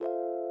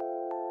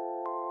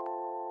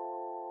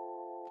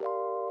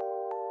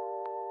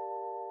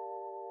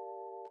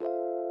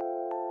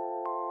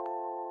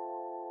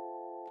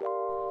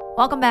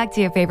Welcome back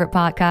to your favorite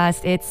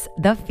podcast. It's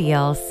The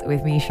Feels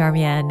with me,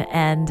 Charmian,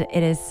 and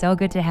it is so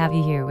good to have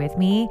you here with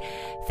me.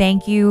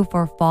 Thank you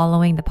for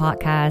following the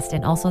podcast,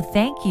 and also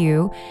thank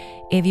you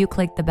if you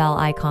click the bell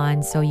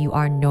icon so you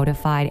are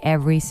notified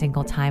every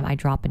single time I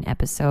drop an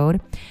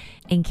episode.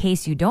 In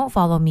case you don't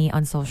follow me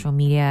on social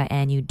media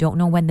and you don't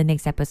know when the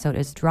next episode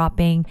is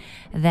dropping,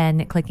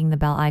 then clicking the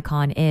bell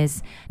icon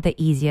is the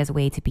easiest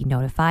way to be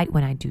notified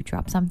when I do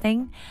drop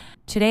something.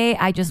 Today,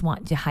 I just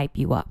want to hype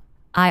you up.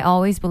 I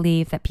always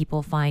believe that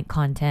people find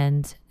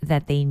content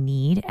that they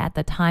need at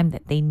the time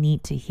that they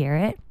need to hear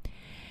it.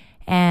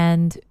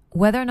 And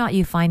whether or not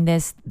you find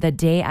this the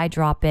day I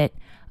drop it,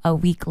 a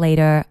week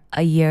later,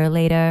 a year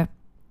later,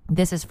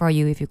 this is for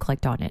you if you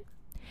clicked on it.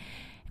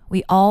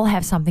 We all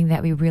have something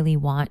that we really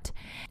want.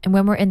 And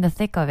when we're in the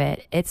thick of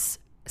it, it's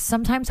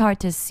sometimes hard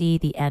to see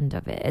the end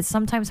of it. It's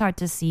sometimes hard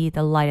to see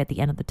the light at the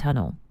end of the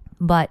tunnel.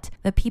 But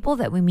the people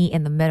that we meet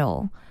in the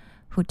middle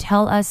who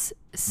tell us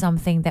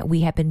something that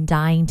we have been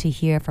dying to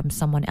hear from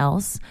someone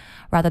else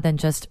rather than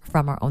just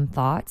from our own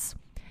thoughts,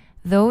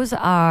 those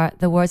are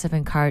the words of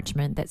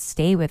encouragement that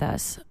stay with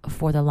us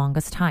for the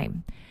longest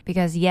time.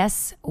 Because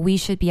yes, we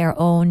should be our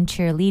own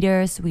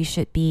cheerleaders. We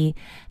should be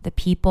the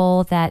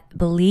people that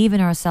believe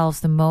in ourselves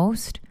the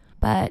most.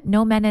 But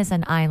no man is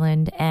an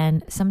island.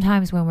 And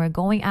sometimes when we're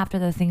going after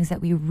the things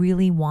that we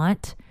really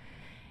want,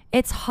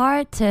 it's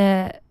hard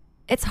to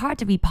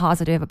be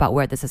positive about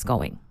where this is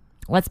going.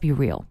 Let's be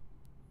real.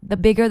 The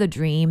bigger the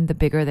dream, the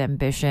bigger the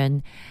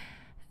ambition,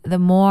 the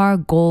more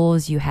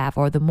goals you have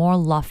or the more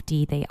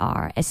lofty they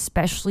are,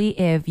 especially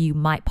if you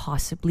might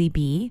possibly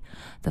be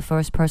the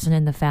first person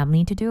in the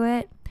family to do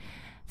it,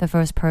 the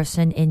first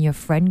person in your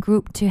friend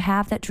group to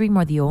have that dream,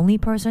 or the only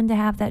person to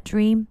have that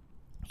dream.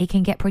 It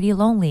can get pretty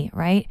lonely,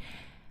 right?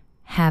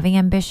 Having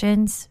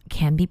ambitions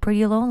can be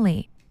pretty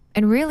lonely.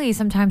 And really,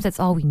 sometimes that's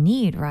all we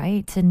need,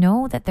 right? To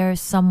know that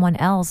there's someone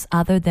else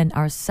other than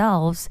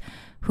ourselves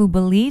who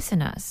believes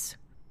in us.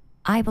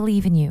 I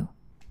believe in you.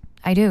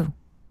 I do.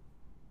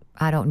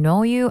 I don't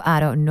know you. I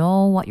don't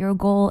know what your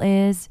goal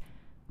is,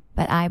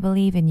 but I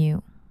believe in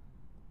you.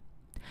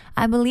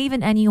 I believe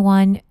in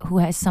anyone who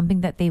has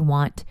something that they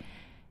want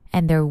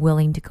and they're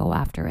willing to go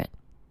after it.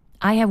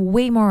 I have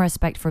way more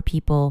respect for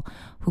people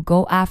who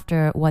go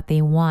after what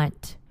they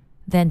want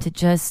than to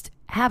just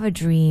have a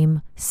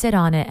dream, sit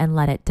on it, and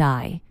let it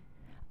die.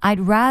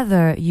 I'd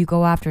rather you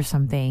go after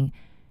something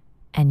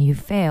and you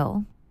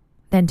fail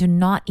than to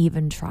not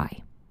even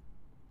try.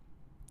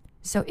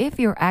 So if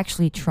you're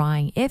actually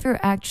trying, if you're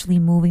actually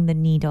moving the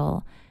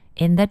needle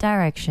in that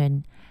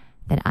direction,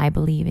 then I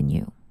believe in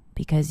you,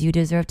 because you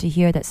deserve to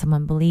hear that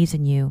someone believes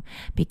in you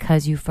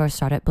because you first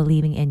started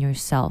believing in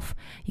yourself.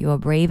 You are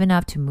brave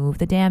enough to move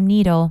the damn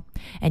needle,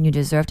 and you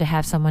deserve to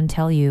have someone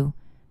tell you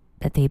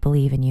that they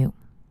believe in you.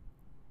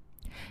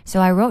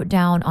 So I wrote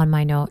down on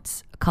my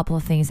notes a couple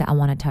of things that I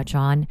want to touch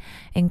on,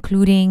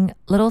 including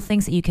little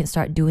things that you can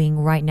start doing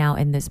right now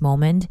in this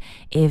moment.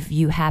 If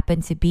you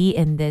happen to be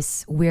in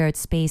this weird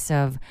space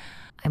of,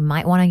 I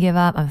might want to give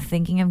up, I'm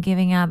thinking of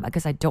giving up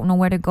because I don't know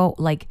where to go.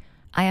 Like,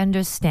 I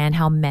understand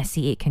how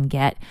messy it can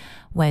get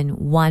when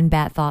one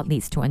bad thought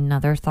leads to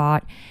another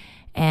thought.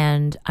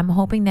 And I'm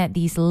hoping that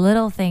these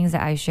little things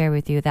that I share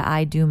with you that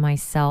I do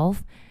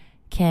myself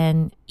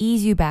can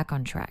ease you back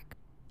on track.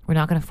 We're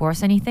not going to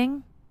force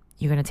anything.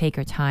 You're going to take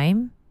your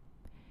time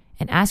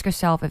and ask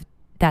yourself if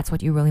that's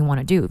what you really want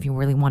to do, if you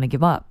really want to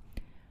give up.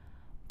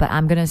 But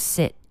I'm going to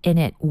sit in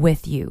it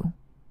with you.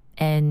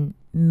 And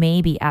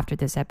maybe after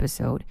this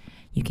episode,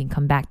 you can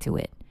come back to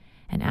it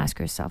and ask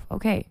yourself,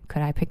 okay,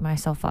 could I pick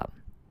myself up?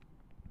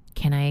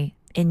 Can I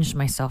inch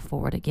myself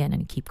forward again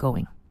and keep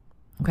going?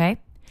 Okay?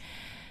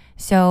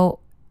 So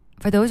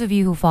for those of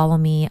you who follow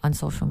me on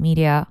social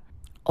media,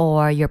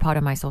 or you're part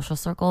of my social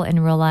circle in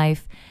real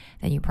life,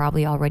 then you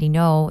probably already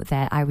know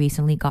that I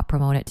recently got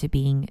promoted to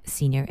being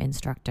senior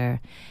instructor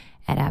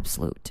at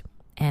Absolute.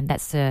 And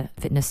that's the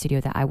fitness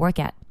studio that I work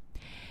at.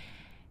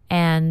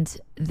 And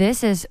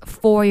this is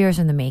 4 years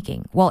in the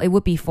making. Well, it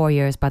would be 4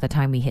 years by the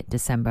time we hit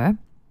December,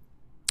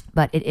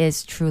 but it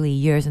is truly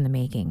years in the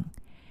making.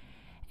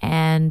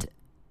 And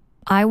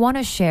I want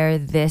to share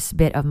this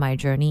bit of my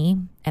journey,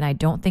 and I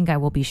don't think I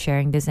will be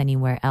sharing this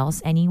anywhere else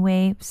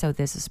anyway, so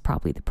this is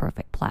probably the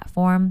perfect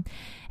platform.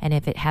 And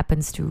if it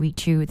happens to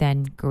reach you,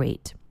 then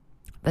great.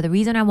 But the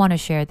reason I want to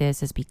share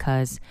this is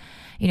because,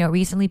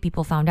 recently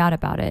people found out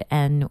about it,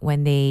 and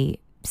when they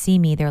see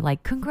me, they're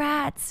like,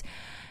 congrats,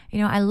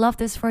 I love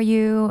this for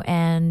you,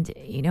 and,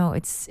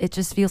 it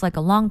just feels like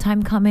a long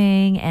time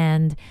coming,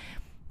 and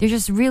they're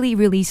just really,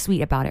 really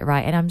sweet about it,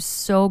 right? And I'm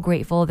so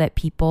grateful that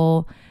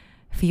people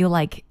feel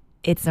like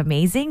it's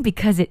amazing,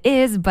 because it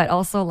is, but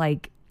also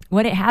like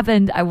when it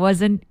happened, I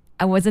wasn't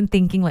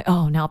thinking like,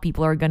 oh, now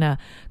people are gonna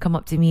come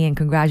up to me and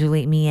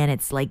congratulate me, and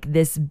it's like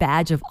this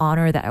badge of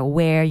honor that I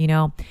wear,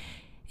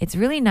 It's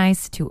really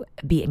nice to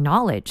be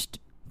acknowledged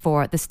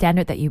for the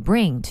standard that you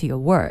bring to your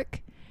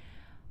work.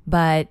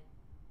 But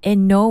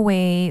in no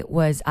way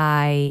was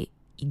I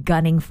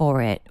gunning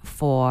for it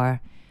for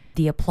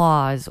the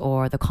applause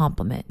or the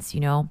compliments,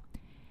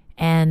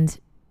 And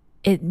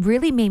it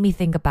really made me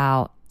think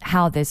about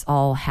how this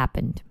all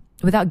happened.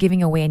 Without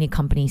giving away any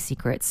company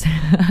secrets,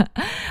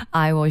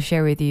 I will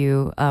share with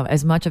you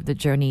as much of the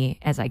journey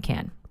as I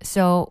can.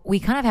 So we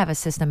kind of have a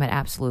system at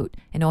Absolute.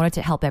 In order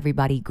to help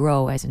everybody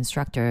grow as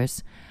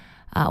instructors,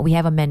 we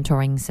have a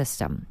mentoring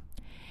system.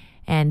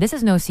 And this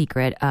is no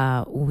secret.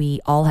 We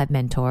all have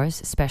mentors,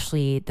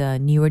 especially the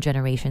newer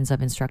generations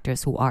of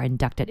instructors who are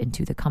inducted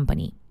into the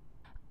company.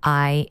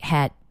 I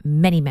had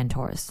many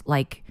mentors.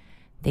 Like,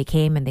 they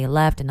came and they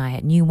left, and I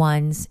had new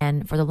ones.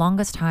 And for the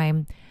longest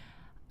time,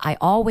 I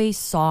always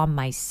saw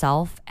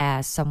myself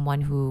as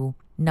someone who,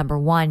 number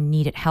one,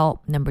 needed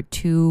help. Number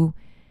two,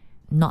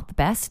 not the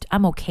best.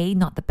 I'm okay,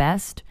 not the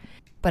best.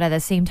 But at the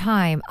same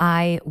time,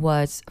 I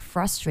was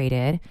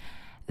frustrated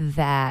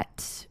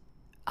that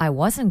I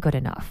wasn't good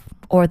enough,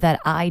 or that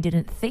I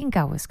didn't think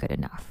I was good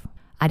enough.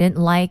 I didn't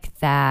like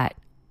that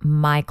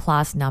my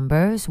class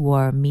numbers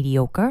were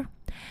mediocre.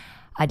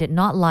 I did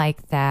not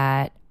like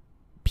that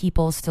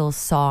people still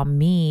saw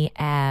me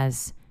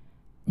as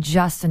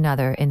just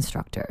another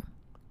instructor.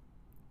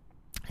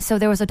 So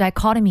there was a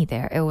dichotomy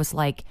there. It was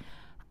like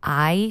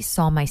I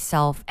saw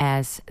myself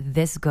as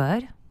this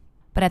good,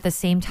 but at the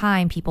same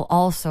time, people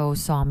also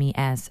saw me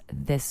as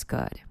this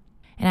good.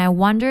 And I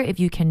wonder if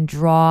you can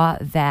draw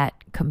that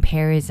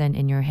comparison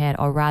in your head,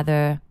 or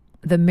rather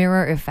the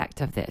mirror effect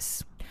of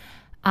this.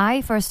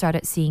 I first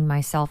started seeing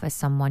myself as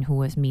someone who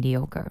was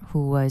mediocre,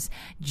 who was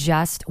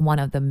just one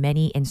of the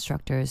many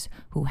instructors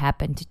who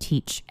happened to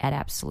teach at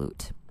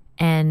Absolute.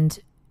 And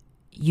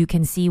you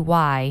can see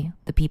why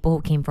the people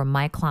who came from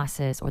my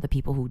classes, or the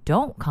people who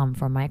don't come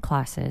from my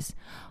classes,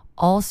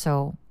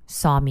 also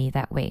saw me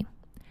that way.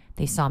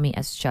 They saw me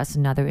as just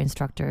another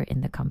instructor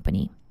in the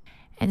company.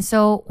 And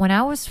so when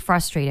I was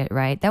frustrated,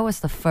 right, that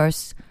was the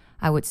first,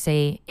 I would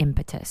say,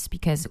 impetus.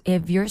 Because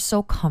if you're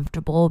so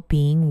comfortable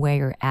being where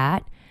you're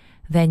at,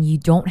 then you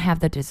don't have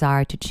the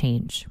desire to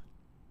change.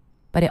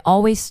 But it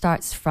always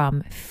starts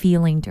from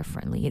feeling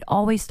differently. It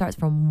always starts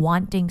from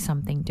wanting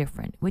something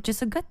different, which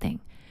is a good thing.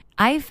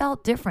 I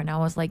felt different. I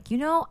was like,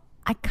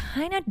 I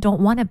kind of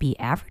don't want to be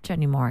average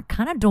anymore. I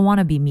kind of don't want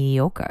to be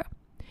mediocre.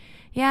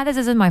 Yeah, this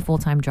isn't my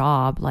full-time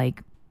job.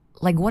 Like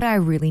what do I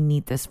really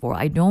need this for?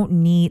 I don't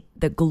need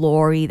the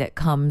glory that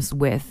comes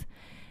with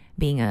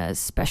being a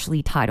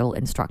specially titled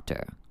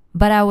instructor.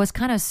 But I was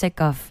kind of sick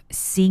of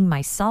seeing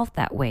myself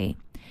that way,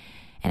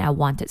 and I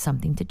wanted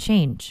something to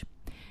change.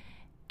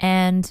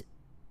 And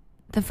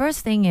the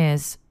first thing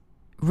is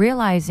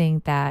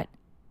realizing that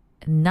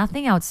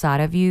nothing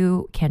outside of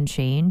you can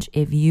change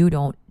if you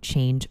don't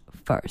change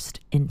first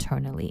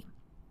internally.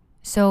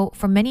 So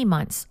for many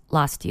months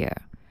last year,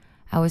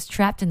 I was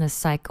trapped in the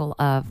cycle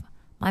of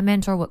my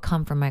mentor would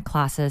come from my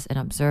classes and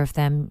observe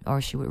them,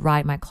 or she would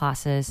ride my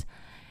classes,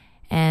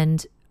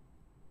 and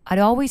I'd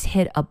always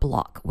hit a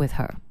block with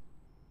her.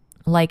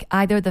 Like,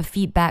 either the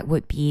feedback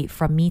would be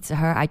from me to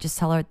her, I just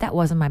tell her that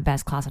wasn't my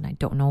best class and I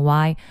don't know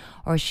why,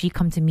 or she'd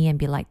come to me and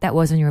be like, that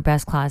wasn't your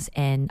best class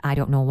and I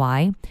don't know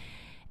why.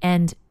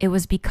 And it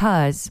was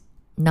because,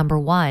 number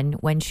one,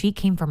 when she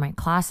came from my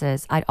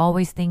classes, I'd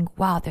always think,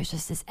 wow, there's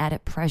just this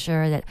added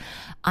pressure that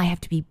I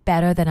have to be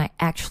better than I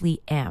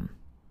actually am.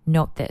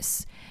 Note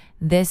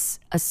this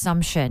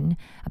assumption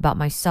about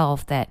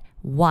myself that,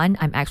 one,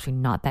 I'm actually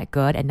not that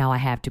good, and now I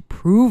have to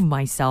prove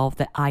myself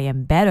that I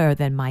am better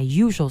than my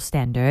usual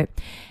standard.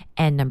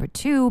 And number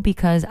two,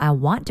 because I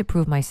want to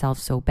prove myself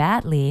so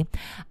badly,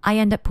 I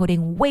end up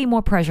putting way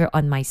more pressure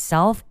on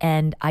myself,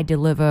 and I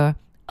deliver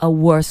a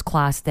worse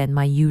class than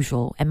my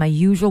usual. And my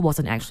usual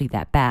wasn't actually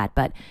that bad,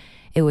 but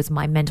it was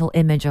my mental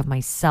image of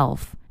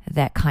myself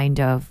that kind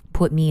of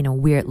put me in a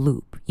weird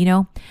loop.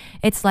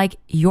 It's like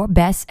your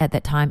best at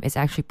that time is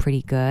actually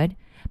pretty good,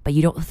 but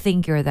you don't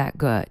think you're that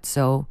good.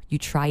 So you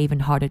try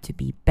even harder to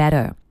be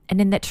better. And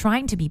in that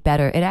trying to be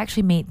better, it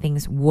actually made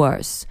things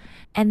worse.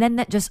 And then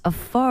that just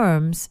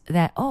affirms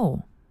that,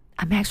 oh,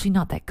 I'm actually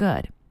not that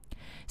good.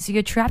 So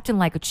you're trapped in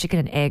like a chicken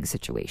and egg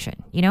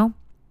situation,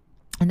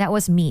 And that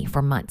was me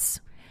for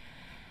months.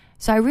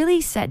 So I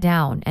really sat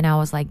down and I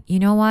was like, you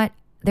know what?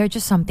 There are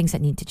just some things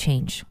that need to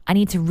change. I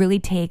need to really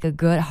take a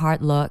good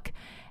hard look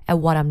at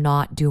what I'm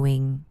not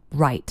doing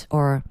right,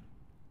 or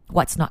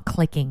what's not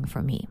clicking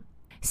for me.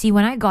 See,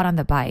 when I got on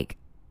the bike,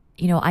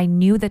 I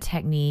knew the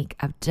technique.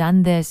 I've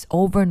done this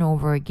over and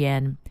over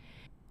again,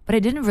 but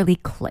it didn't really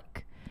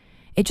click.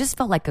 It just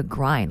felt like a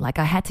grind. Like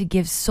I had to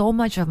give so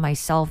much of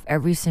myself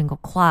every single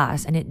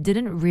class, and it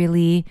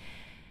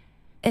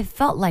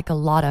felt like a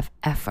lot of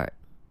effort.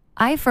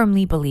 I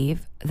firmly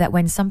believe that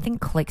when something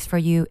clicks for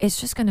you, it's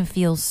just going to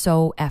feel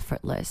so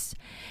effortless.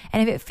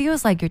 And if it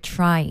feels like you're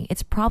trying,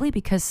 it's probably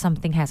because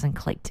something hasn't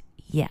clicked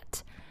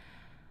yet.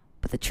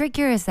 But the trick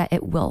here is that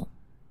it will.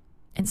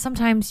 And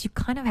sometimes you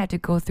kind of have to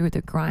go through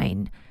the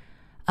grind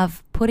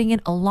of putting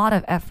in a lot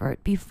of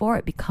effort before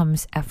it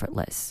becomes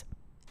effortless.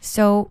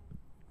 So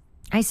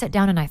I sat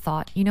down and I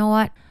thought, you know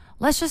what?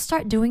 Let's just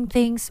start doing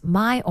things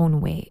my own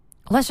way.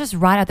 Let's just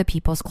ride other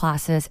people's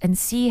classes and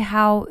see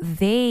how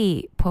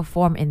they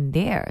perform in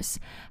theirs.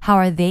 How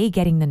are they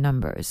getting the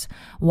numbers?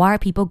 Why are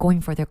people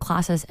going for their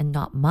classes and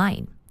not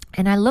mine?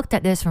 And I looked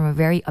at this from a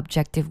very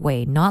objective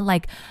way, not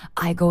like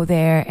I go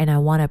there and I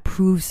want to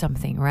prove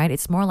something, right?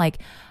 It's more like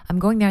I'm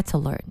going there to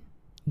learn.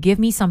 Give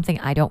me something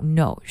I don't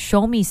know.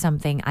 Show me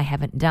something I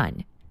haven't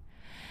done.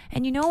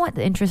 And you know what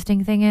the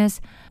interesting thing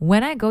is?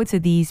 When I go to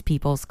these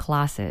people's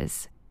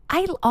classes,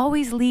 I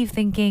always leave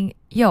thinking,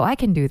 yo, I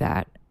can do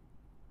that.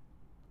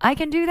 I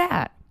can do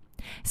that.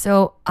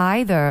 So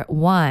either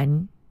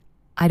one,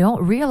 I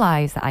don't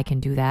realize that I can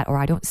do that, or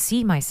I don't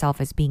see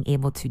myself as being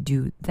able to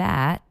do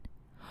that.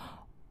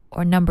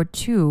 Or number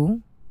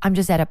two, I'm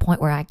just at a point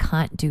where I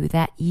can't do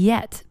that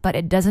yet. But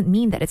it doesn't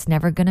mean that it's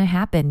never going to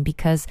happen,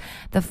 because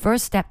the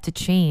first step to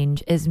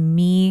change is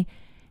me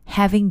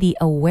having the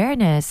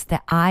awareness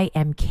that I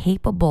am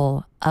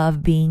capable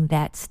of being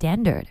that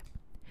standard.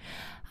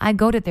 I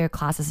go to their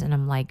classes and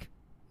I'm like,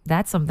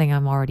 that's something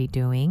I'm already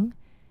doing.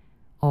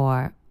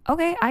 Or,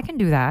 okay, I can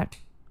do that.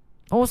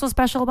 What's so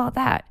special about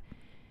that?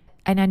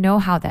 And I know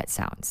how that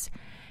sounds.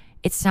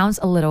 It sounds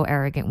a little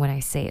arrogant when I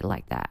say it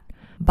like that.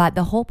 But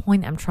the whole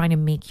point I'm trying to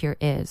make here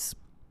is,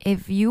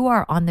 if you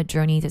are on the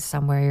journey to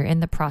somewhere, you're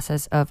in the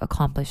process of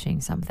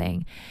accomplishing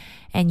something,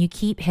 and you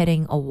keep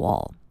hitting a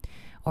wall,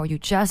 or you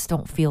just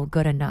don't feel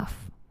good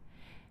enough,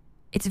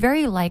 it's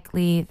very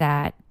likely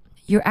that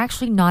you're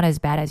actually not as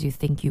bad as you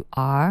think you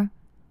are,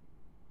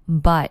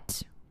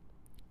 but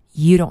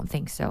you don't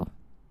think so.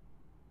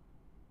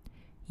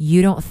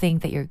 You don't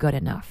think that you're good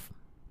enough.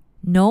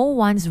 No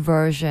one's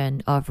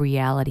version of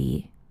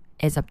reality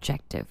is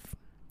objective.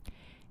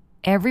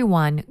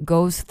 Everyone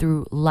goes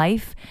through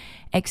life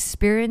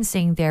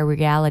experiencing their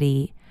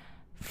reality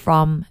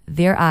from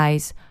their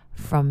eyes,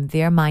 from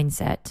their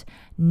mindset.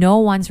 No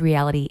one's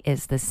reality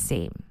is the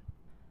same.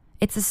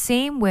 It's the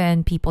same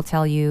when people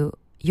tell you,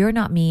 you're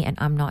not me and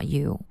I'm not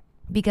you,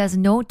 because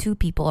no two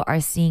people are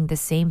seeing the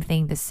same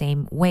thing the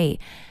same way,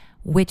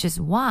 which is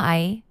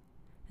why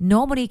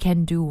nobody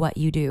can do what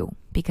you do,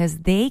 because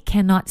they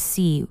cannot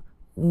see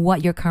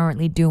what you're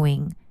currently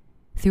doing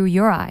through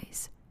your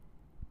eyes.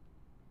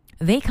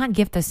 They can't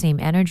give the same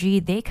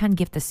energy. They can't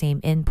give the same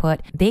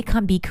input. They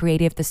can't be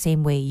creative the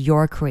same way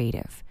you're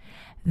creative.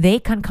 They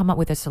can't come up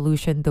with a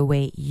solution the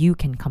way you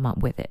can come up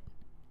with it.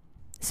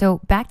 So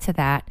back to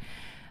that,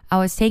 I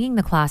was taking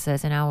the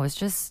classes and I was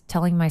just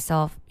telling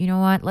myself, you know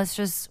what, let's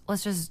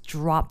just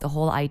drop the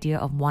whole idea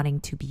of wanting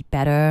to be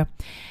better,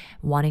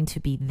 wanting to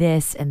be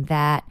this and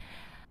that.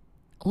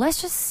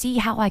 Let's just see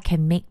how I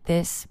can make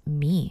this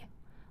me.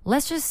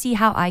 Let's just see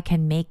how I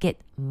can make it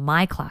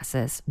my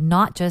classes,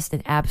 not just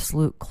an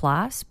absolute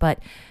class, but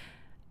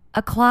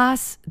a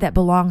class that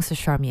belongs to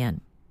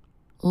Charmian.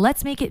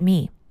 Let's make it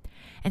me.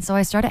 And so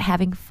I started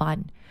having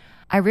fun.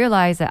 I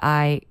realized that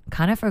I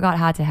kind of forgot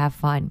how to have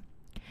fun.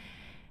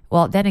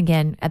 Well, then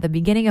again, at the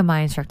beginning of my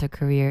instructor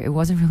career, it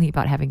wasn't really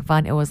about having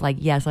fun. It was like,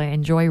 yes, I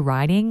enjoy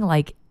riding,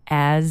 like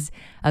as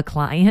a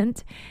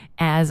client,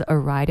 as a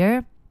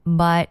rider.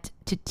 But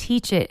to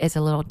teach it is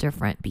a little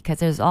different, because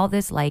there's all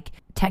this like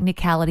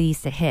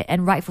technicalities to hit,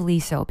 and rightfully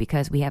so,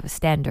 because we have a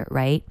standard,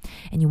 right?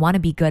 And you want to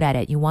be good at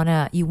it. You want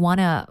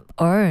to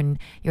earn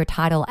your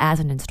title as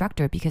an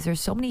instructor, because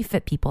there's so many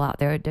fit people out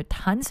there. There are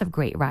tons of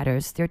great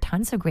riders. There are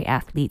tons of great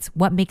athletes.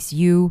 What makes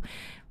you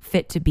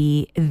fit to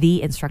be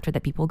the instructor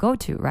that people go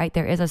to, right?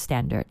 There is a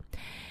standard.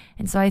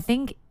 And so I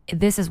think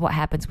this is what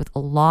happens with a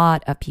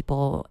lot of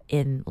people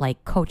in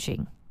like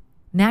coaching.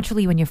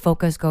 Naturally, when your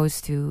focus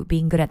goes to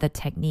being good at the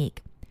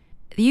technique,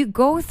 you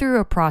go through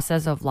a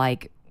process of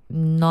like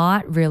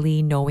not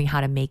really knowing how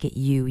to make it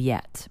you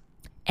yet.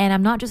 And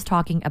I'm not just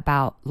talking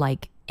about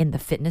like in the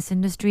fitness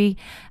industry.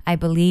 I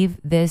believe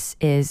this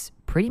is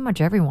pretty much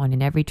everyone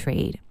in every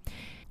trade.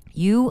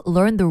 You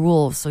learn the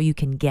rules so you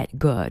can get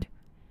good.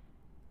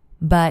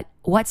 But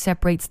what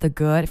separates the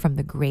good from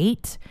the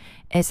great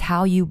is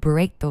how you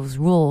break those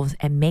rules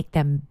and make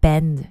them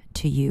bend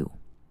to you.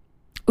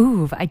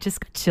 Ooh, I just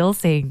got chills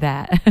saying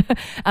that.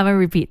 I'm going to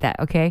repeat that,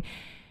 okay?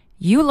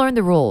 You learn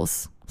the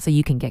rules so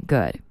you can get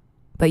good.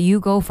 But you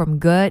go from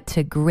good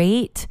to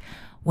great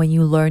when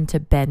you learn to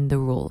bend the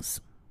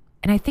rules.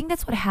 And I think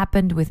that's what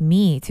happened with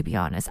me, to be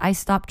honest. I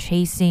stopped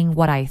chasing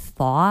what I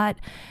thought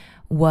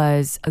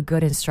was a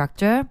good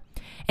instructor.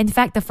 In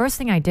fact, the first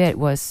thing I did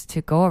was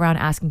to go around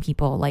asking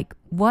people, like,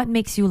 what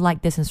makes you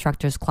like this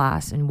instructor's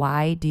class? And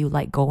why do you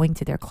like going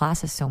to their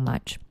classes so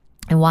much?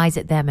 And why is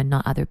it them and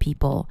not other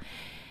people?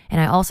 And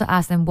I also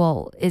asked them,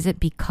 well, is it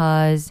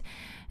because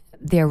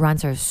their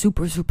runs are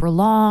super, super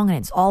long and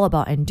it's all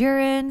about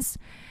endurance?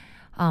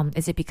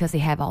 Is it because they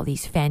have all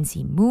these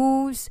fancy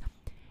moves?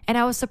 And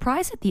I was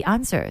surprised at the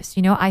answers.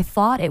 You know, I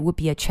thought it would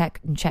be a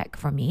check and check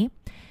for me.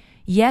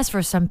 Yes,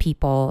 for some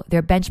people,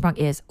 their benchmark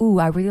is, ooh,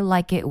 I really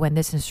like it when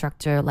this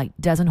instructor like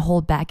doesn't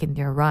hold back in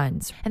their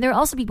runs. And there are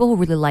also people who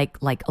really like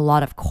a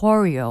lot of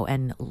choreo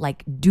and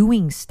like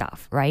doing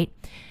stuff, right?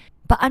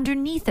 But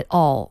underneath it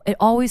all, it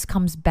always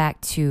comes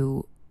back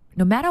to,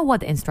 no matter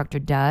what the instructor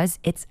does,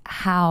 it's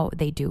how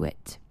they do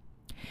it.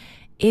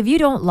 If you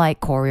don't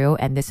like choreo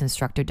and this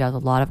instructor does a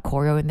lot of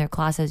choreo in their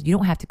classes, you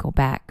don't have to go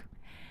back.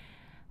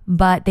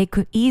 but they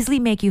could easily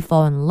make you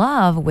fall in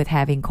love with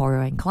having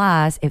choreo in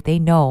class if they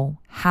know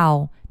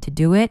how to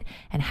do it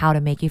and how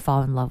to make you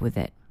fall in love with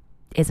it,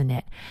 isn't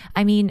it?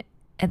 I mean,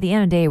 at the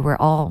end of the day, we're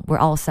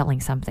all selling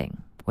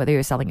something. Whether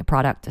you're selling a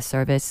product, a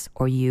service,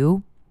 or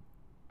you're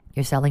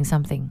selling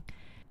something.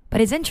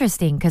 But it's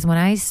interesting because when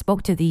I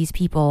spoke to these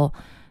people,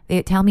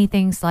 they tell me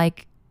things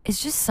like,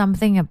 it's just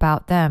something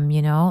about them,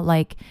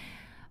 like,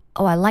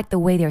 oh, I like the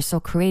way they're so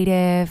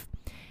creative.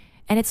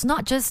 And it's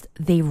not just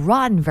they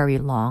run very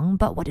long,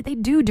 but what do they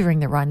do during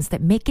the runs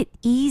that make it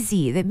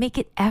easy, that make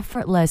it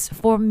effortless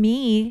for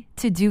me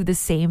to do the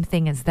same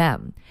thing as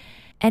them?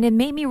 And it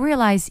made me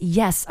realize,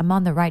 yes, I'm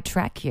on the right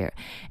track here.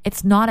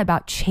 It's not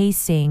about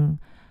chasing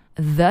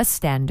the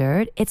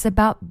standard. It's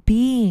about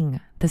being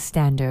the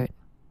standard.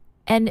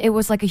 And it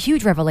was like a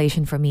huge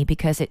revelation for me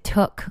because it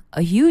took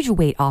a huge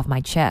weight off my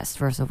chest.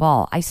 First of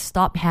all, I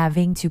stopped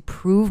having to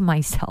prove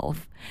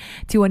myself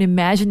to an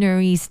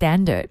imaginary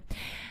standard.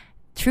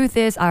 Truth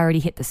is, I already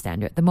hit the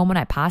standard. The moment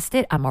I passed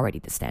it, I'm already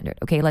the standard.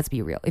 Okay, let's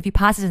be real. If you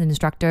pass as an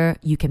instructor,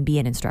 you can be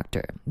an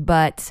instructor.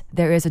 But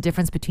there is a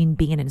difference between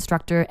being an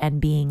instructor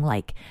and being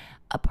like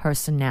a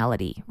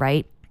personality,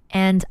 right?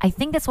 And I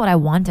think that's what I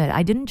wanted.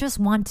 I didn't just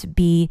want to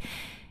be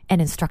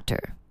an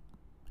instructor.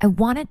 I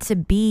wanted to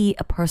be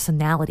a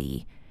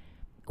personality.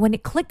 When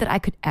it clicked that I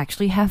could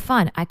actually have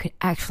fun, I could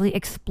actually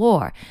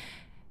explore,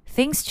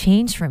 things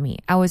changed for me.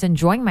 I was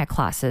enjoying my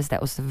classes. That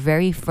was the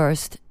very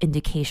first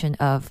indication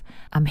of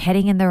I'm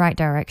heading in the right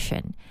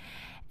direction.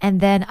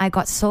 And then I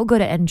got so good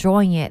at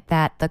enjoying it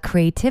that the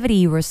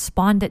creativity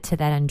responded to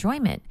that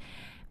enjoyment.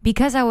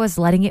 Because I was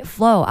letting it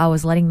flow, I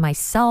was letting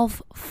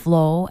myself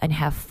flow and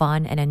have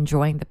fun and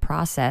enjoying the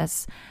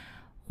process.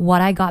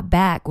 What I got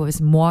back was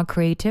more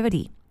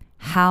creativity.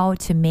 How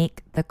to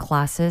make the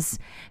classes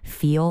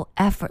feel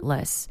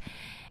effortless.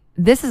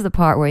 This is the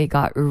part where it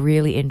got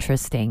really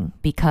interesting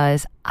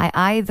because I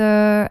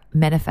either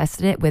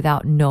manifested it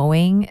without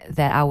knowing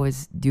that I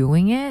was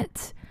doing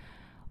it,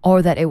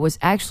 or that it was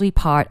actually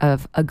part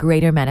of a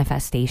greater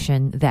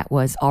manifestation that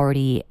was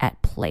already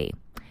at play.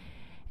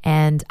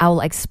 And I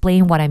will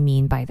explain what I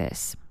mean by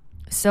this.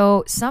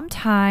 So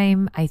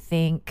sometime, I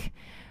think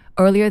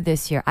earlier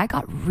this year, I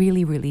got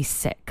really, really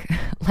sick.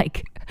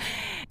 Like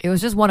it was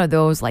just one of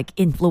those like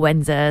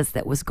influenzas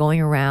that was going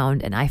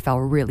around and I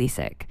felt really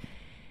sick.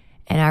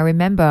 And I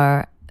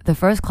remember the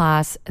first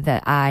class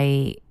that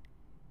I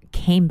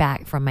came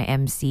back from my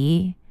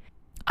MC,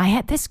 I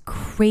had this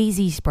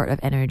crazy spurt of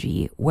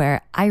energy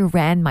where I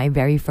ran my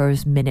very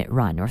first minute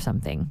run or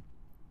something.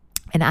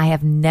 And I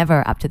have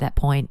never up to that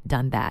point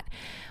done that.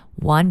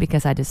 One,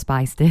 because I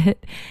despised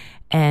it.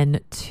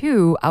 And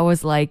two, I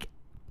was like,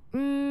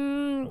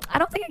 I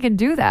don't think I can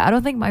do that. I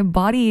don't think my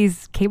body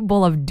is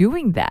capable of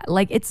doing that.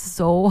 Like, it's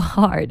so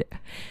hard.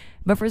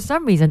 But for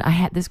some reason, I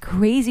had this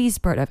crazy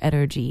spurt of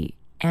energy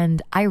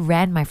and I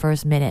ran my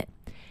first minute.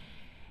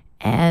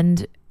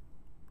 And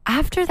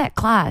after that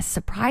class,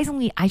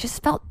 surprisingly, I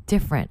just felt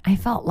different. I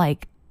felt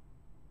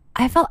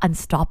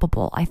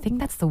unstoppable. I think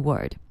that's the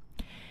word.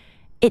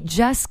 It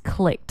just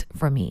clicked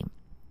for me.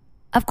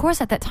 Of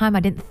course, at that time, I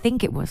didn't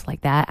think it was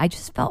like that. I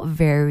just felt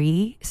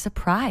very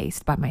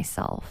surprised by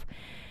myself.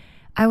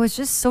 I was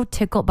just so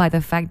tickled by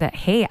the fact that,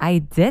 hey, I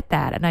did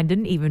that and I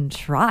didn't even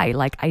try.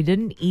 Like, I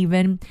didn't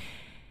even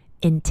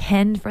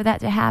intend for that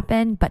to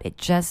happen, but it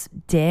just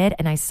did.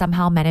 And I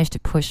somehow managed to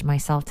push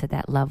myself to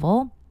that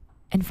level.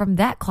 And from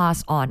that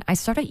class on, I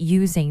started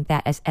using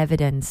that as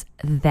evidence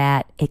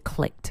that it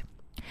clicked.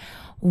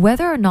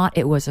 Whether or not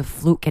it was a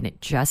fluke and it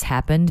just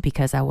happened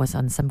because I was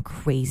on some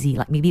crazy,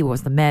 like maybe it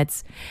was the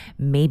meds,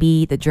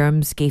 maybe the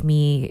germs gave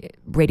me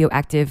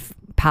radioactive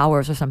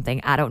powers or something.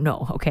 I don't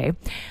know, okay?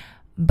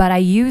 But I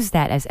use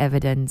that as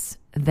evidence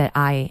that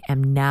I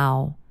am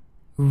now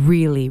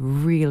really,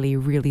 really,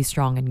 really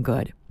strong and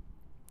good.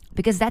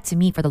 Because that to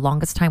me for the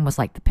longest time was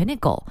like the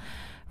pinnacle,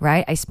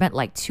 right? I spent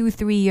like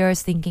 2-3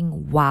 years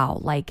thinking, wow,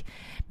 like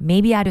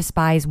maybe I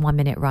despise 1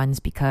 minute runs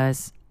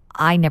because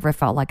I never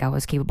felt like I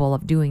was capable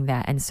of doing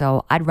that. And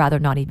so I'd rather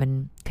not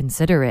even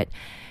consider it.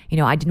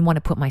 I didn't want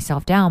to put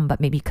myself down, but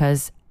maybe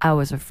because I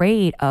was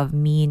afraid of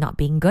me not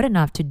being good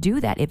enough to do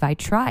that if I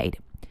tried.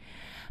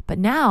 But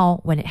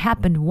now when it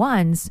happened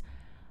once,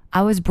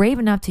 I was brave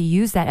enough to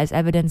use that as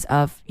evidence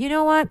of, you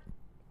know what?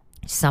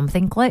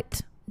 Something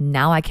clicked.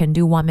 Now I can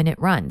do 1 minute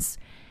runs.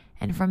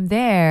 And from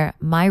there,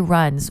 my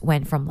runs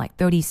went from like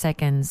 30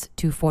 seconds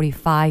to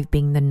 45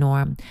 being the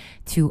norm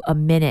to a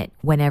minute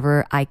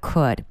whenever I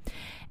could.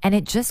 And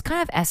it just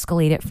kind of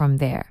escalated from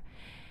there.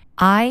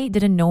 I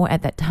didn't know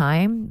at that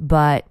time,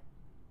 but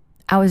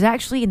I was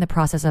actually in the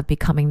process of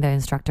becoming the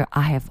instructor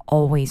I have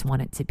always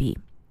wanted to be.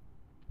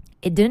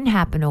 It didn't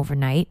happen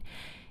overnight.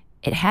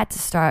 It had to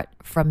start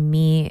from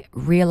me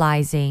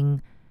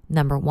realizing,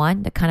 number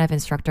one, the kind of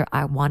instructor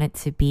I wanted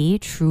to be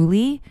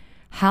truly.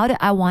 How do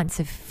I want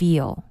to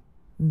feel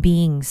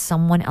being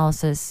someone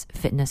else's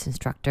fitness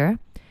instructor?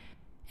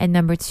 And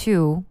number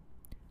two,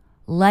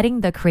 letting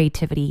the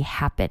creativity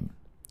happen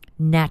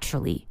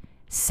naturally,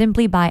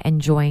 simply by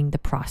enjoying the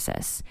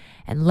process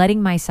and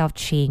letting myself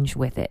change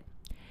with it.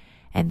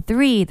 And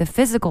 3, the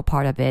physical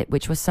part of it,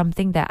 which was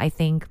something that I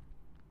think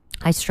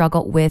I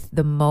struggled with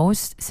the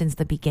most since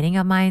the beginning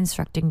of my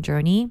instructing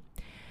journey.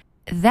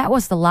 That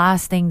was the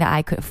last thing that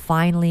I could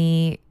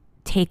finally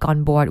take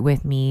on board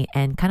with me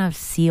and kind of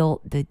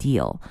seal the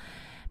deal.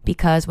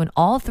 Because when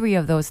all 3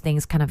 of those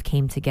things kind of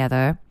came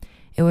together,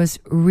 it was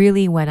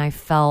really when I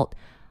felt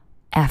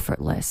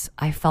effortless.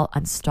 I felt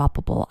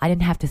unstoppable. I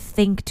didn't have to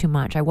think too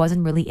much. I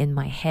wasn't really in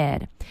my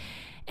head.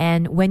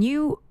 And when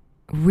you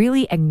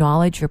really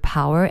acknowledge your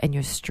power and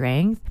your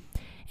strength,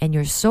 and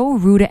you're so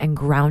rooted and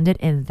grounded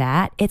in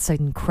that, it's an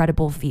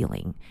incredible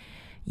feeling.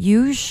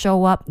 You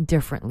show up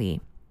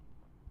differently.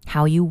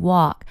 How you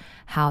walk,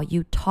 how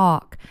you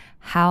talk,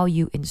 how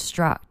you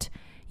instruct.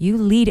 You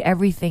lead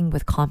everything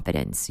with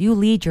confidence. You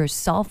lead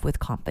yourself with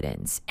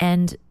confidence.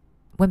 And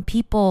when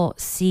people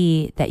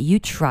see that you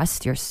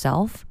trust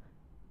yourself,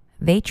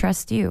 they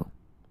trust you.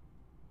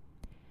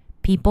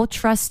 People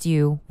trust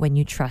you when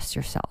you trust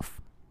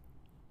yourself.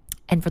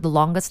 And for the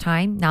longest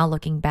time, now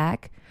looking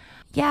back,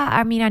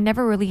 I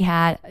never really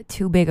had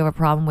too big of a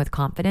problem with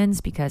confidence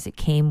because it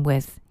came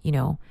with,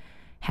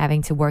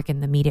 having to work in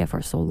the media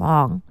for so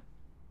long.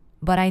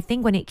 But I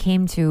think when it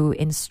came to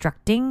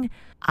instructing,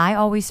 I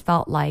always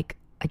felt like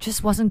I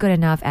just wasn't good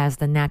enough as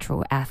the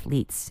natural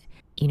athletes,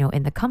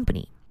 in the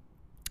company.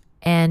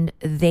 And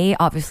they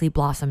obviously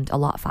blossomed a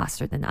lot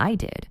faster than I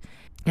did.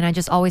 And I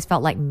just always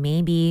felt like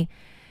maybe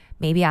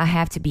I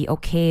have to be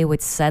okay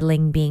with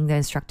settling being the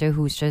instructor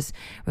who's just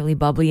really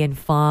bubbly and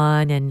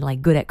fun and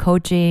like good at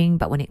coaching.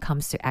 But when it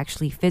comes to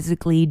actually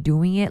physically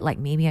doing it, like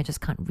maybe I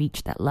just can't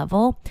reach that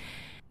level.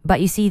 But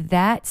you see,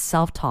 that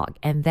self-talk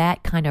and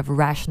that kind of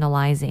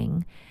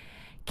rationalizing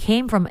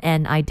came from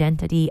an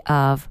identity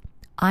of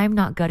I'm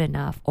not good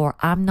enough or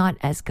I'm not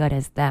as good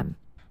as them.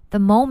 The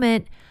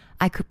moment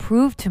I could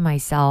prove to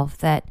myself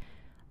that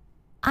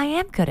I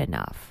am good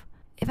enough.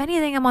 If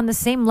anything, I'm on the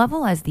same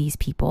level as these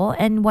people,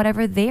 and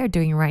whatever they are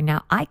doing right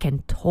now, I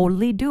can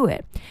totally do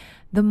it.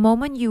 The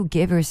moment you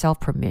give yourself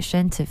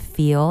permission to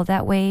feel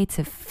that way,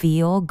 to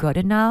feel good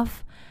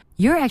enough,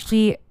 you're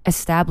actually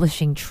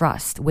establishing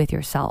trust with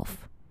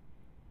yourself.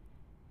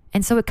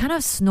 And so it kind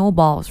of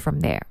snowballs from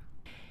there.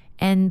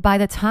 And by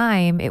the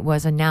time it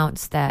was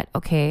announced that,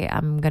 okay,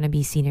 I'm going to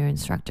be senior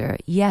instructor,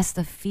 yes,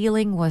 the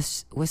feeling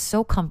was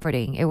so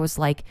comforting. It was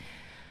like,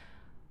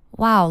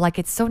 wow, like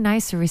it's so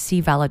nice to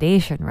receive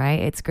validation, right?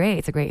 It's great.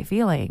 It's a great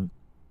feeling.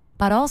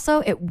 But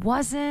also it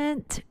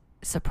wasn't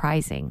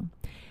surprising.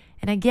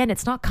 And again,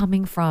 it's not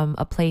coming from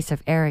a place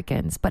of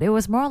arrogance, but it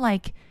was more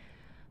like,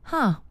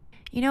 I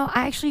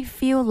actually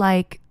feel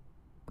like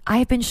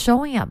I've been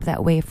showing up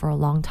that way for a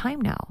long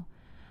time now.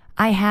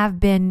 I have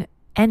been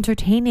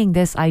entertaining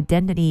this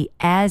identity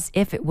as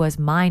if it was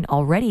mine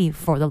already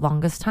for the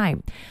longest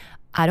time.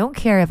 I don't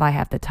care if I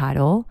have the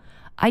title.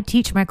 I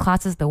teach my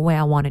classes the way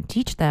I want to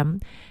teach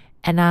them.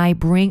 And I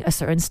bring a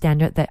certain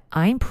standard that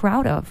I'm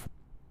proud of.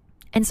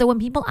 And so when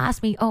people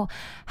ask me, oh,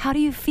 how do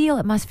you feel?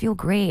 It must feel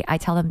great. I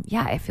tell them,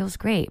 yeah, it feels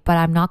great. But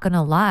I'm not going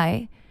to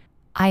lie.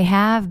 I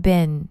have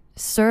been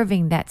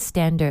serving that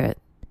standard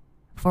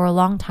for a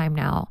long time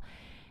now.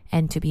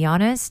 And to be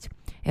honest,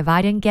 if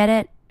I didn't get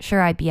it,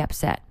 sure, I'd be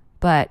upset.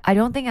 But I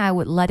don't think I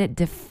would let it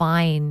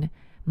define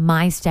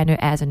my standard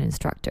as an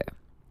instructor.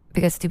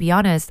 Because to be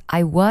honest,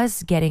 I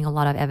was getting a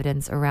lot of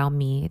evidence around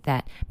me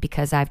that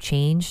because I've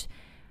changed,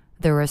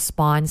 the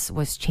response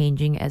was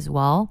changing as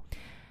well.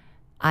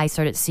 I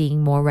started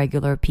seeing more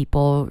regular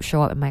people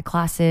show up in my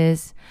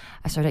classes.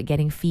 I started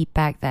getting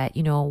feedback that,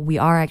 we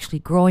are actually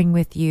growing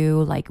with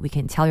you. Like we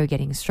can tell you're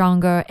getting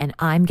stronger and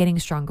I'm getting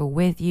stronger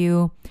with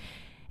you.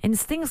 And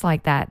it's things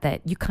like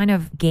that you kind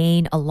of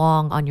gain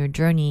along on your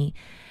journey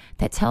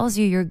that tells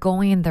you you're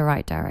going in the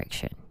right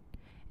direction.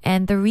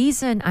 And the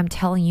reason I'm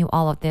telling you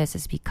all of this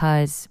is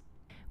because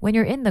when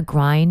you're in the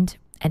grind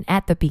and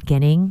at the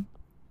beginning,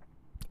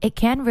 it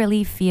can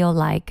really feel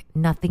like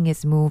nothing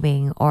is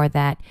moving or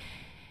that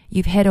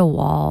you've hit a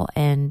wall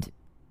and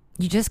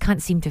you just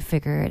can't seem to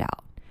figure it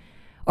out.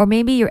 Or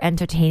maybe you're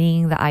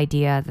entertaining the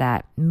idea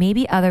that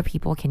maybe other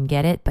people can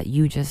get it, but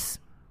you just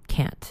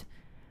can't.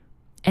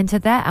 And to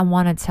that, I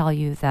want to tell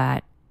you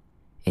that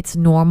it's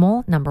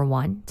normal, number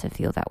 1, to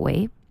feel that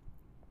way.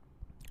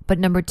 But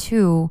number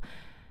 2,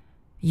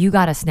 you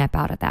got to snap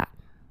out of that.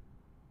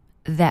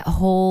 That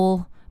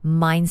whole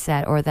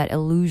mindset or that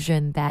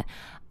illusion that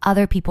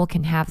other people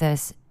can have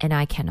this and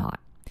I cannot.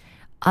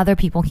 Other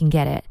people can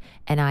get it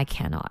and I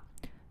cannot.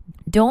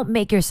 Don't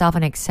make yourself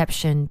an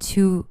exception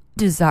to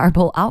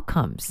desirable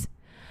outcomes.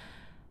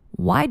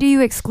 Why do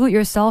you exclude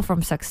yourself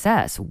from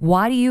success?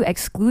 Why do you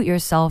exclude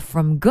yourself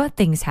from good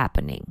things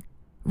happening?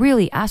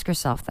 Really ask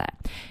yourself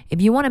that.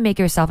 If you want to make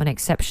yourself an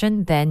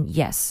exception, then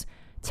yes,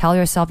 tell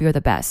yourself you're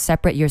the best.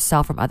 Separate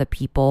yourself from other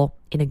people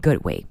in a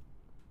good way.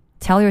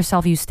 Tell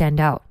yourself you stand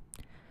out.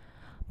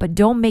 But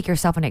don't make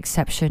yourself an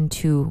exception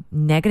to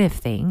negative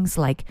things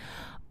like,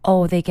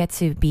 oh, they get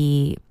to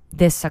be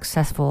this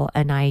successful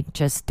and I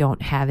just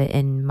don't have it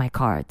in my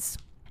cards.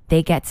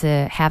 They get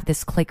to have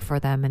this click for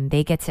them and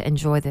they get to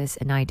enjoy this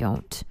and I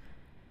don't.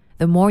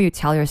 The more you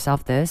tell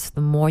yourself this,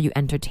 the more you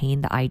entertain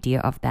the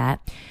idea of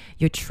that,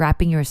 you're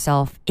trapping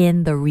yourself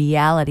in the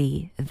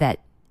reality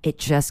that it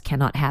just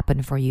cannot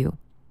happen for you.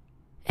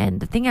 And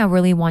the thing I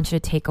really want you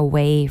to take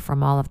away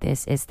from all of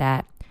this is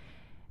that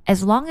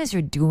as long as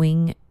you're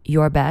doing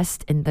your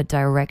best in the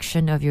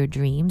direction of your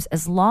dreams,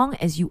 as long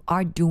as you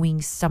are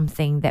doing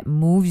something that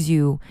moves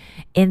you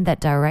in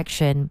that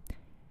direction,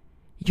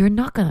 you're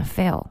not going to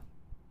fail.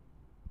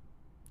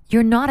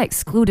 You're not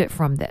excluded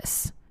from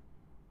this.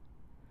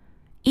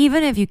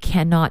 Even if you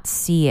cannot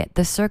see it,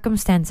 the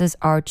circumstances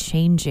are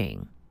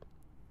changing.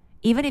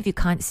 Even if you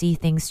can't see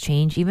things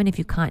change, even if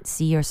you can't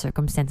see your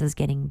circumstances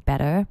getting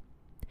better,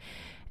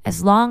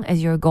 as long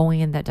as you're going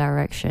in that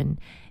direction,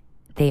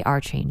 they are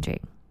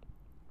changing.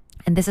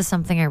 And this is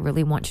something I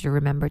really want you to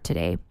remember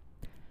today.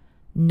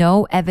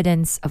 No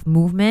evidence of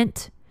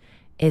movement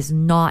is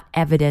not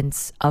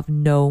evidence of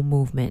no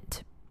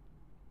movement.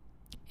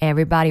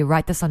 Everybody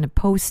write this on a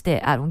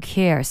post-it. I don't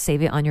care.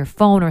 Save it on your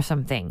phone or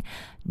something.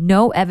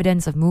 No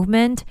evidence of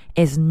movement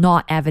is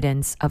not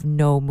evidence of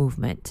no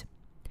movement.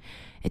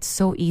 It's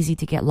so easy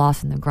to get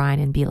lost in the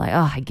grind and be like,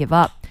 oh, I give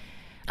up.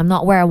 I'm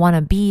not where I want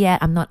to be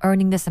yet. I'm not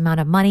earning this amount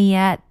of money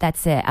yet.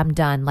 That's it. I'm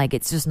done. Like,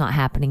 it's just not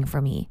happening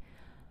for me.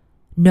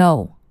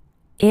 No.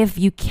 If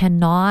you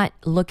cannot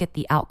look at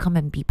the outcome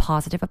and be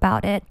positive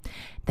about it,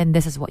 then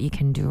this is what you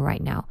can do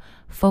right now.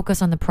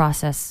 Focus on the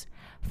process.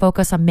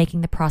 Focus on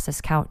making the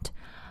process count.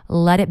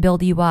 Let it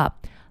build you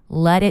up.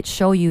 Let it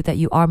show you that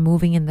you are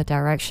moving in the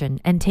direction,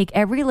 and take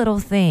every little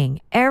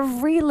thing,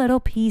 every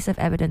little piece of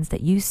evidence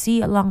that you see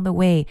along the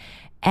way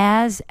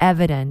as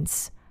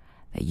evidence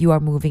that you are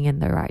moving in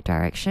the right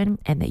direction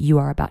and that you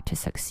are about to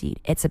succeed.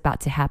 It's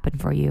about to happen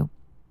for you.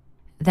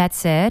 That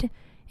said,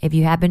 if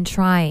you have been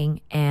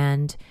trying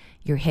and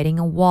you're hitting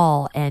a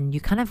wall and you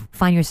kind of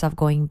find yourself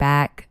going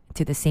back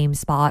to the same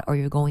spot, or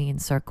you're going in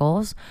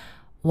circles,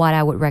 what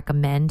I would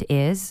recommend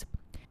is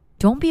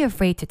don't be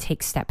afraid to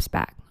take steps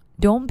back.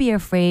 Don't be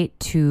afraid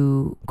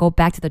to go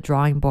back to the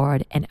drawing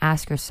board and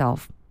ask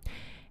yourself,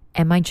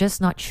 am I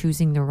just not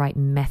choosing the right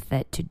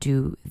method to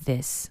do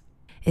this?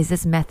 Is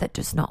this method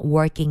just not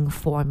working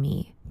for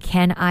me?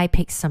 Can I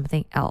pick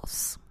something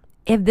else?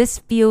 If this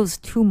feels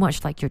too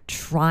much like you're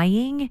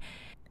trying,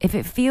 if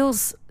it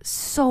feels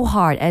so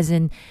hard, as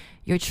in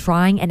you're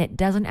trying and it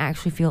doesn't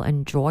actually feel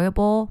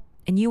enjoyable,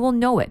 and you will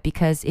know it,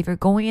 because if you're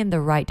going in the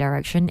right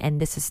direction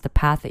and this is the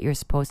path that you're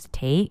supposed to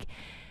take,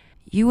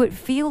 you would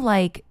feel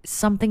like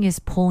something is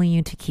pulling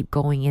you to keep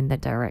going in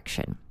that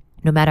direction,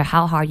 no matter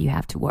how hard you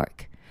have to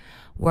work.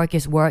 Work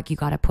is work. You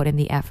got to put in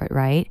the effort,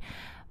 right?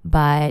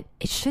 But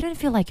it shouldn't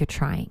feel like you're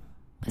trying.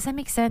 Does that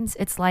make sense?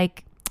 It's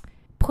like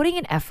putting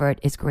in effort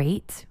is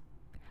great,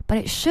 but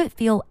it should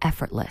feel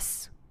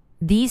effortless.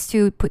 These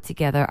two put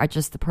together are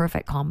just the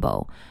perfect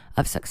combo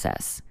of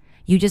success.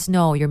 You just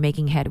know you're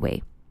making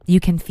headway.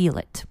 You can feel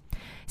it.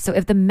 So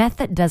if the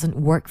method doesn't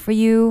work for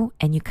you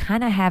and you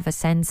kind of have a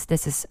sense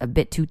this is a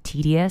bit too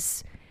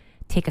tedious,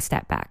 take a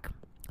step back.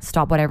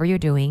 Stop whatever you're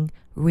doing,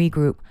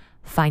 regroup,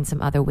 find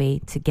some other way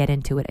to get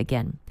into it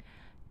again.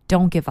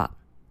 Don't give up.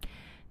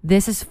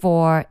 This is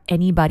for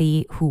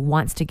anybody who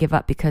wants to give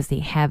up because they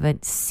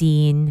haven't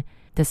seen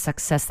the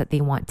success that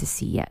they want to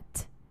see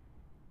yet.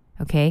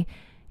 Okay?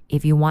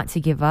 If you want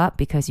to give up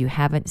because you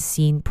haven't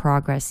seen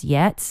progress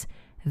yet,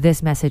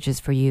 this message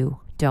is for you.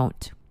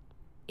 Don't.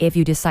 If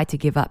you decide to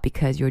give up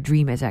because your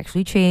dream has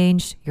actually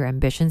changed, your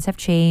ambitions have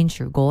changed,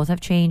 your goals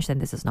have changed, then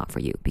this is not for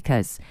you,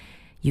 because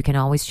you can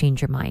always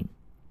change your mind.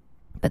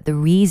 But the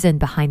reason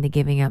behind the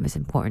giving up is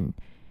important.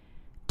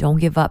 Don't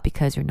give up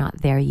because you're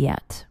not there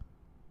yet.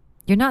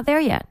 You're not there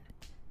yet.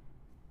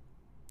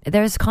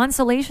 There's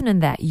consolation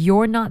in that.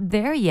 You're not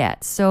there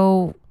yet.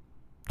 So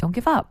don't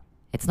give up.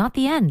 It's not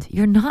the end.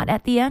 You're not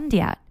at the end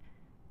yet.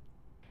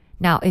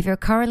 Now, if you're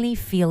currently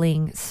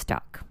feeling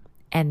stuck,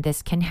 and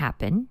this can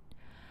happen,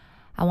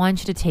 I want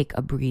you to take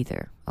a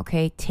breather,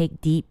 okay?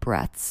 Take deep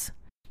breaths.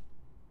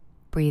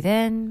 Breathe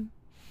in.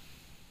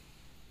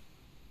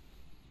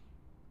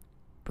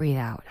 Breathe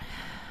out.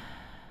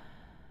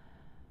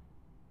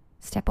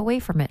 Step away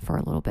from it for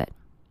a little bit.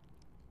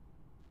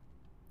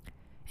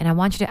 And I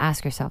want you to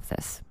ask yourself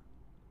this.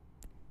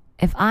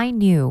 If I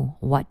knew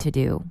what to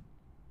do,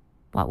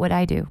 what would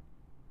I do?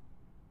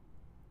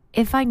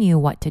 If I knew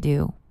what to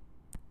do,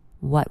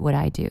 what would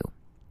I do?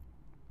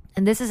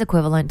 And this is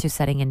equivalent to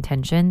setting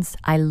intentions.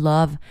 I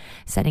love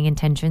setting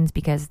intentions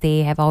because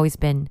they have always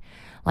been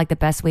like the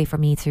best way for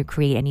me to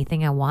create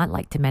anything I want,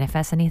 like to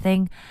manifest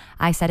anything.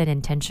 I set an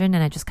intention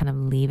and I just kind of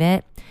leave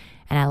it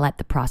and I let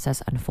the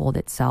process unfold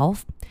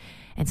itself.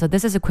 And so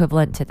this is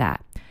equivalent to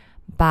that.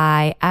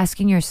 By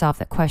asking yourself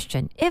that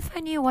question, if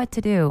I knew what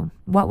to do,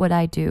 what would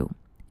I do?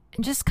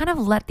 And just kind of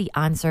let the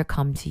answer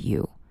come to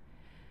you.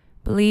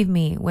 Believe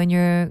me, when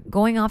you're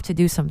going off to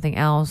do something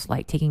else,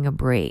 like taking a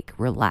break,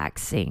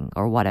 relaxing,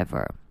 or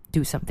whatever,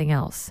 do something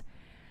else,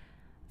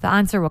 the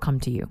answer will come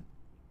to you.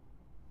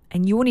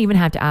 And you won't even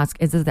have to ask,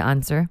 is this the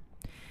answer?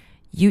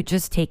 You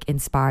just take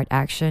inspired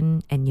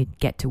action and you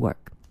get to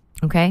work.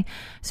 Okay?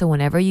 So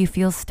whenever you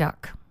feel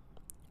stuck,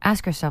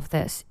 ask yourself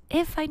this.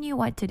 If I knew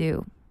what to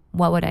do,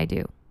 what would I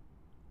do?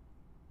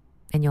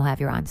 And you'll have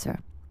your answer.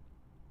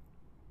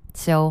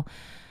 So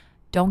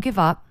don't give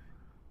up.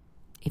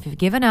 If you've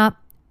given up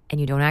and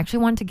you don't actually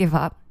want to give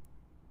up,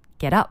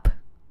 get up.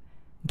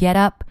 Get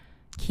up,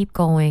 keep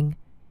going.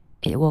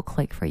 It will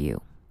click for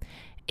you.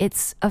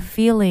 It's a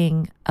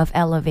feeling of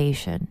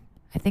elevation.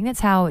 I think that's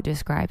how I would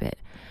describe it.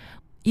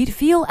 You'd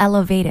feel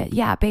elevated.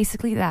 Yeah,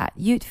 basically that.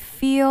 You'd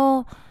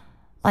feel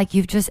like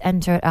you've just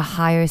entered a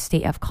higher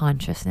state of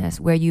consciousness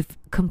where you've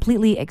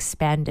completely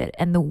expanded.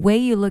 And the way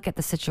you look at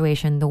the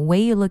situation, the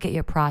way you look at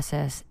your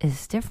process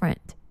is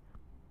different.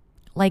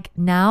 Like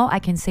now I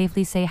can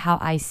safely say how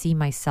I see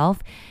myself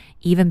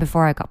even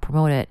before I got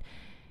promoted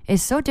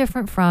is so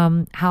different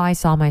from how I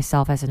saw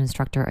myself as an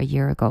instructor a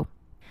year ago.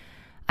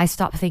 I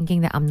stopped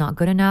thinking that I'm not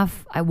good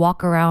enough. I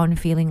walk around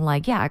feeling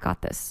like, yeah, I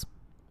got this.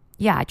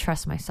 Yeah, I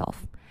trust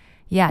myself.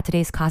 Yeah,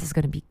 today's class is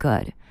going to be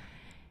good.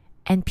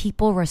 And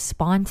people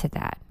respond to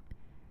that.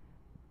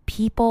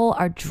 People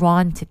are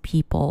drawn to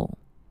people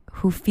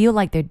who feel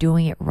like they're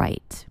doing it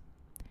right,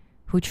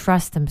 who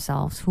trust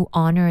themselves, who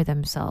honor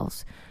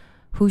themselves,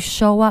 who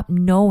show up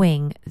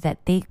knowing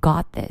that they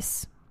got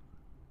this.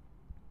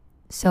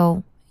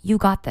 So you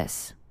got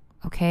this,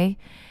 okay?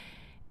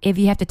 If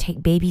you have to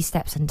take baby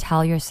steps and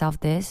tell yourself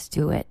this,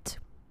 do it.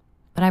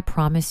 But I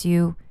promise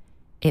you,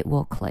 it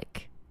will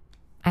click.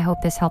 I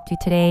hope this helped you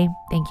today.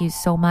 Thank you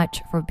so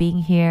much for being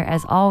here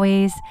as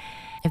always.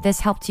 If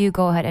this helped you,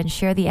 go ahead and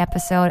share the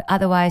episode.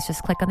 Otherwise,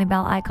 just click on the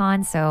bell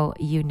icon so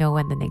you know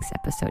when the next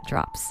episode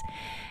drops.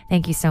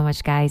 Thank you so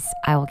much, guys.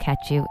 I will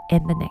catch you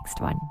in the next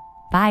one.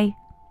 Bye.